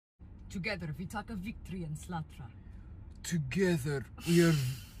Together, we take a victory in Slatra. Together, we are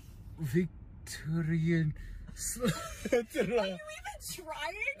Victorian Slatra. Are you even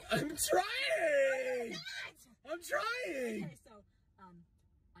trying? I'm trying! I'm trying! Okay, so,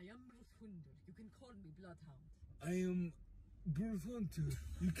 I am Bruthwunder. You can call me Bloodhound. I am Bruce Hunter.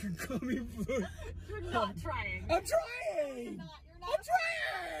 You can call me Blood. You're not trying. I'm trying! You're not I'm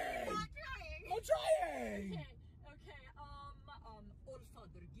trying! You're not trying. I'm trying! Okay, All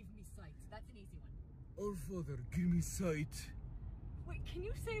Father, give me sight. That's an easy one. Oh, Father, give me sight. Wait, can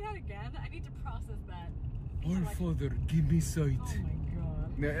you say that again? I need to process that. Oh, Father, give me sight. Oh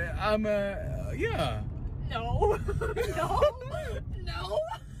my god. I'm, yeah. No. No. No.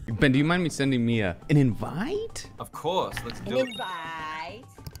 Ben, do you mind me sending me an invite? Of course, let's do it. Invite.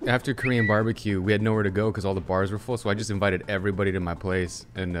 After Korean barbecue, we had nowhere to go because all the bars were full, so I just invited everybody to my place,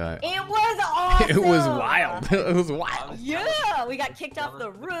 and It was awesome. it was wild. It was wild. Yeah, we got kicked off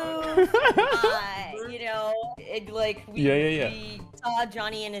the roof. You know, we saw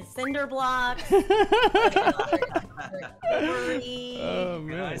Johnny in his cinder blocks. Oh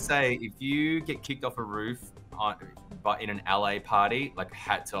Can I man. say, if you get kicked off a roof, but in an LA party, like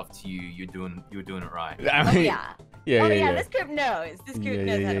hats off to you. You're doing it right. I Oh mean, yeah. yeah, Oh yeah, yeah, yeah. this group knows. This group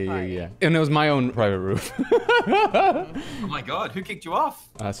knows how to party. And it was my own private roof. Oh my god, who kicked you off?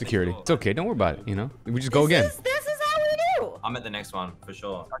 Security. It's okay. Don't worry about it. You know, we just go again. This is how we do. I'm at the next one for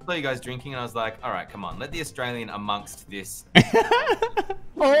sure. I saw you guys drinking, and I was like, all right, come on, let the Australian amongst this.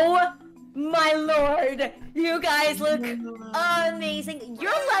 Oh my lord, you guys look amazing.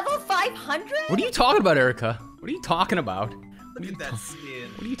 You're level 500? What are you talking about, Erica? What are you talking about? Look at that skin.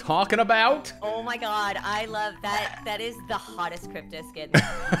 What are you talking about? Oh my god, I love that. That is the hottest crypto skin.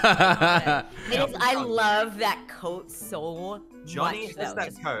 I love that coat so Johnny much, has though, that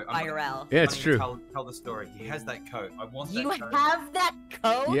just coat. IRL. Yeah, it's Johnny, true. Tell the story. He has that coat. I want You that coat. have that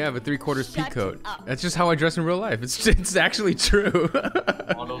coat? Yeah, but 3/4 Shut peacoat. up. That's just how I dress in real life. It's actually true.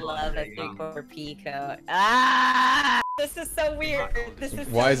 I love a 3/4 peacoat. Ah! This is so weird. This is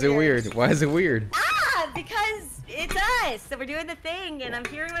Why so is it weird? Why is it weird? Ah, because it's us. So we're doing the thing, and I'm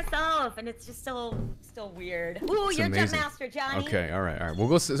hearing myself, and it's just still weird. Ooh, It's you're amazing. Jump Master, Johnny. Okay, all right. We'll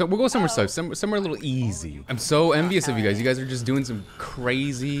go somewhere safe, somewhere a little easy. I'm so envious of you guys. You guys are just doing some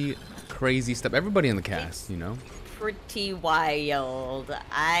crazy stuff. Everybody in the cast, you know. Pretty wild.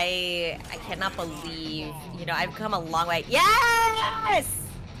 I cannot believe, you know, I've come a long way. Yes!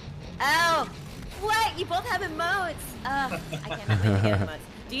 Oh, what? You both have emotes. I cannot believe you have emotes.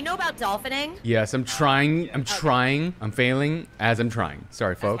 Do you know about dolphining? Yes, I'm trying. I'm failing as I'm trying.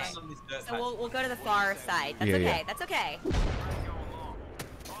 Sorry, folks. So we'll go to the far side. That's Yeah, okay. yeah. That's okay.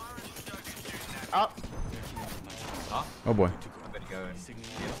 Oh. Oh boy.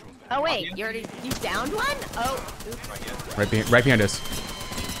 Oh wait, you downed one? Oh, oops. Right behind us.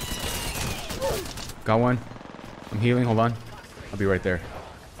 Got one. I'm healing. Hold on. I'll be right there.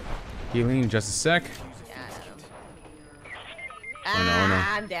 Healing in just a sec. Ah, Oh, no, oh, no.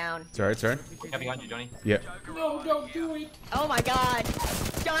 I'm down. It's alright. It's alright. Yeah, behind you, Johnny. Yeah. No, don't do it. Oh my god.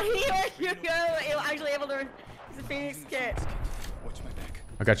 Johnny, you're actually able to use the Phoenix kit.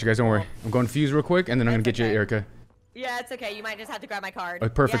 I got you guys. Don't worry. I'm going to fuse real quick, and then I'm gonna That's get you, okay. Erica. Yeah, it's okay. You might just have to grab my card. Oh,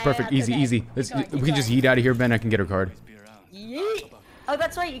 perfect. Yeah, Perfect. yeah, Easy. okay. Easy. Keep We going. can just yeet out of here, Ben. I can get her card. Yeet. Oh,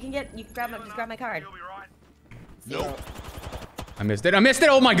 that's right. You can grab my card. No. I missed it.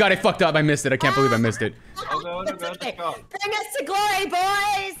 Oh my god, I fucked up. I missed it. I can't believe I missed it. It's okay. Bring us to glory,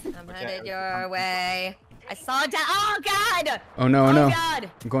 boys. I'm headed your way. I saw down. Oh god. Oh no, Oh no. god.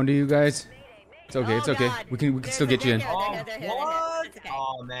 I'm going to you guys. It's okay. It's Oh, okay. God. We can They're still get you in. here, they're here. What? That's okay.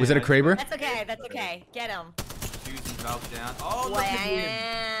 Oh man. Was that a Kraber? That's okay. That's okay. Get him. Fusing valve down. Oh, look at him.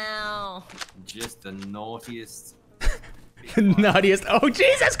 Wow. Just the naughtiest. Naughtiest. Oh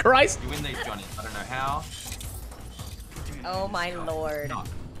Jesus Christ. You win these, Johnny. I don't know how. Oh my lord. No.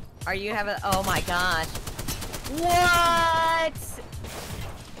 Are you having? Oh my gosh. What?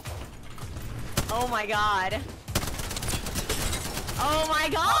 Oh my god. Oh my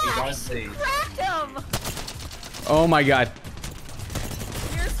gosh. see. Cracked him. Oh my god.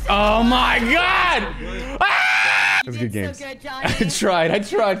 You're so Oh my god. Ah! That was You good did games. so good, Johnny. I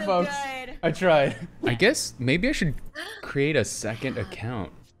tried, So folks. good. I tried. I guess maybe I should create a second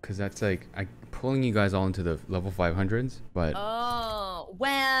account, because that's like pulling you guys all into the level 500s, but Oh,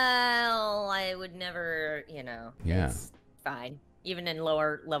 well, I would never, you know. Yeah. It's fine. Even in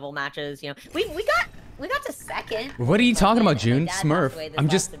lower level matches, you know. We got to second. what are you talking about, My June? dad passed Smurf. away this I'm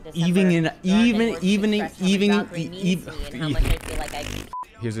last just of December. evening Dark and Valkyrie needs me and how much I feel like I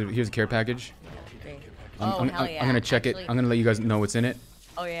Here's a care package. Oh, hell yeah. I'm gonna check it. Actually- I'm gonna let you guys know what's in it.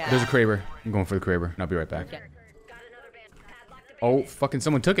 Oh yeah. There's a Kraber. I'm going for the Kraber. And I'll be right back. Okay. Oh, fucking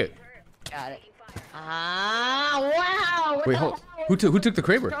someone took it. Got it. Ah, wow. What Wait, the hold. hell? Who took the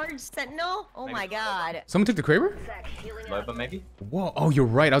Kraber? Charge Sentinel? Oh my god. Someone took the Kraber? Loba maybe? Whoa. Oh, you're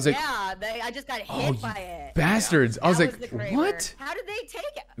right. I was like, Yeah, I just got oh, hit you by it. bastards. I was That like, the Kraber. what? How did they take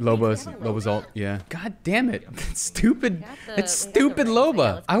it? Loba's ult. Yeah. God damn it. Stupid. got the- It's we got the stupid rings. Yeah,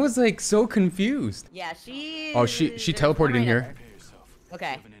 Loba. let's I was like so confused. Yeah, she. Oh, she there's teleported one in right here. up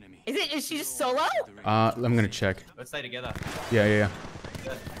there. Okay. Is she just solo? I'm gonna check. Let's stay together. Yeah.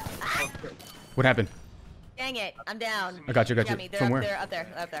 What happened? Dang it, I'm down. I got you. Got me. They're From up where? there, up there,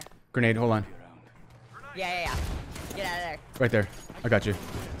 up there. Grenade. Hold on. Yeah. Get out of there. Right there. I got you.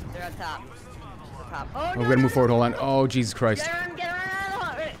 They're up top. Oh, Oh, no, we gotta no, move forward. Hold on. Oh, Jesus Christ. Get around.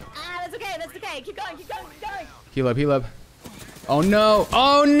 Ah, that's okay. Keep going. Heal up. Oh no.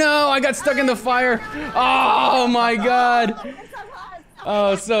 I got stuck in the fire. Oh my God.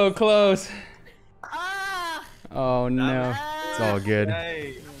 Oh, so close. Ah. Oh no. It's all good.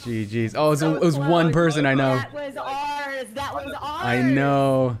 Hey. GG's. Oh, it was one person I know. That was ours. I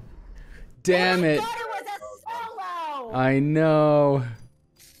know. Damn it. I thought it was a solo. I know.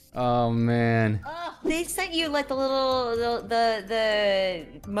 Oh man. They sent you like the little the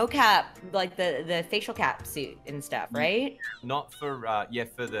mocap, like the facial cap suit and stuff, right? Not for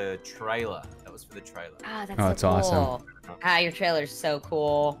for the trailer. That was for the trailer. Ah, Oh, that's that's so awesome. cool. Ah, your trailer's so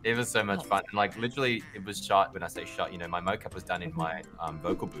cool. It was so much fun. And like literally it was shot, when I say shot, my mocap was done in my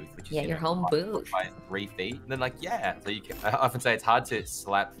vocal booth, which is Yeah, your home booth. by 3 feet. And then like, so you can, I often say it's hard to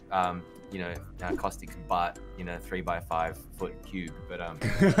slap Caustic's butt, 3x5 foot cube, but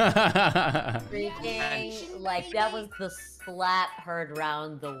Freaking, like, that was the slap heard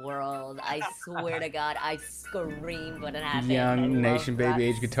round the world. I swear to God, I screamed when it happened. I Young loved Nation Baby that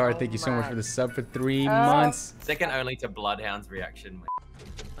Age Guitar, so thank you so much for the sub for 3 months. second only to Bloodhound's reaction.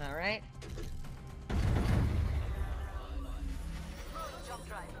 All right.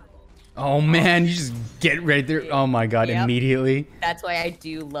 Oh man, you just get right there. Oh my God, Yep. immediately. That's why I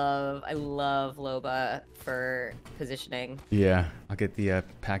love Loba for positioning. Yeah, I'll get the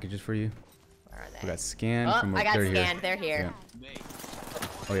packages for you. Where are We they? got scanned Oh, from I got they're scanned. here. They're here. Yeah.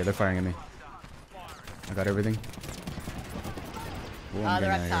 Oh yeah, they're firing at me. I got everything. Ooh, I'm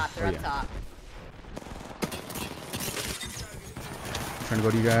They're getting up out top. of They're here. up top. Trying to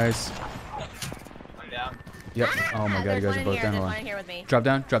go to you guys. I'm down. Yep. Oh my God, you There's guys one are in both here. down. There's Hold one on. in here with me. Drop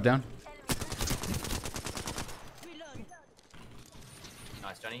down. Drop down.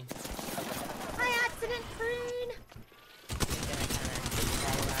 Nice, Johnny. My accident friend.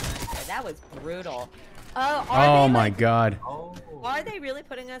 That was brutal. Oh, Oh my God. Oh. Are they really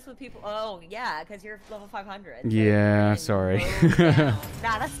putting us with people? Oh, yeah, because you're level 500. Yeah, sorry.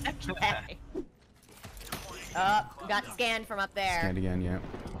 Nah, that's okay. Got scanned from up there. Scanned again, yeah.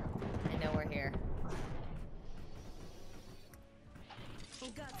 I know we're here.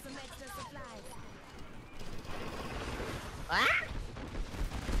 Ah!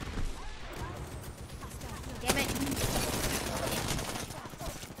 Damn it.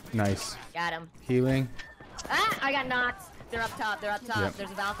 Nice. Got him. Healing. Ah! I got knocked. They're up top. They're up top. Yep.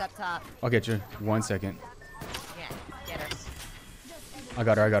 There's a Valk up top. I'll get you. 1 second. Yeah, get her. I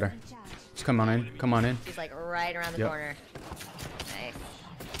got her. Just come on in. Come on in. She's like right around the Yep. corner. Nice.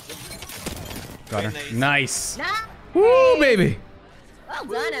 Got her. Nice. Nah! Woo, baby. Well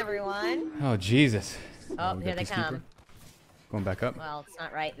done, everyone. Oh, Jesus. Oh, we here got they Peacekeeper. come. Going back up. Well, it's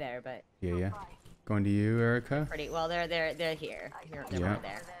not right there, but Yeah. Going to you, Erica. pretty well. They're here. They're Yeah. right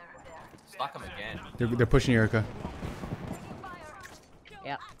there. Stuck him again. They're pushing you, Erica.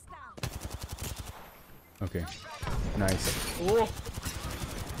 Yep. Okay. Nice. Ooh.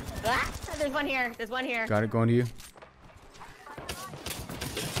 Ah, there's one here. There's one here. Got it. Going to you.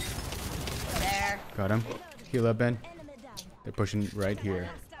 There. Got him. Heal up, Ben. They're pushing right here.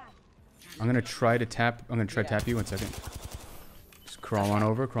 I'm gonna try to tap. I'm gonna try to tap you. 1 second. Just crawl on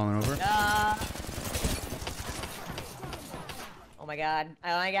over. Crawling over. Oh my god.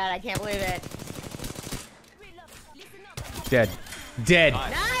 Oh my god. I can't believe it. Dead. Dead.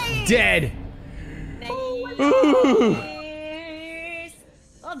 Nice. Dead. Nice. Ooh.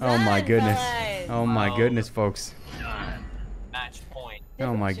 Well Oh my done, goodness. fellas. Oh my goodness, folks. Match point.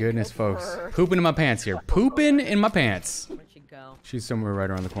 Oh my goodness, folks. Pooping in my pants here. Pooping in my pants. Where'd she go? She's somewhere right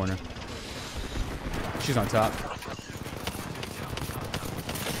around the corner. She's on top. Come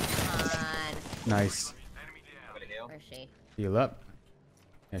on. Nice. Gotta heal. Where's she? Heal up.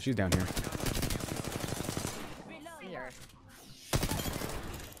 Yeah, she's down here. See her.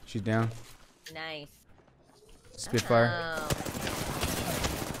 She's down. Nice. Spitfire. Oh.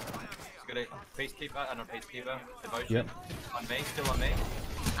 Got a Peacekeeper, not Peacekeeper. Devotion. Yep. On me, still on me.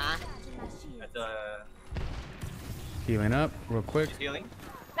 Ah. At Healing up real quick. he's healing.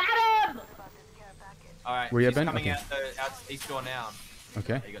 Got him! All right. Where you she's been? coming Okay. out east door now.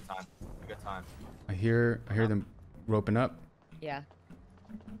 Okay. Yeah, you got time. You got time. I hear them roping up. Yeah.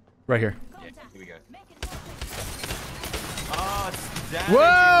 Right here. Yeah, here we go. Oh, it's damaging.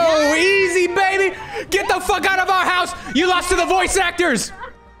 Whoa! Easy, baby! Get the fuck out of our house! You lost to the voice actors!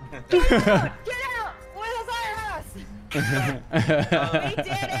 Get out! Where's our house? We did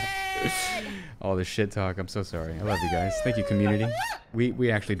it! All the shit talk. I'm so sorry. I love you guys. Thank you, community. We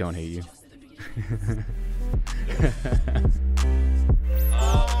actually don't hate you.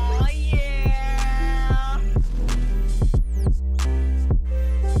 Oh yeah!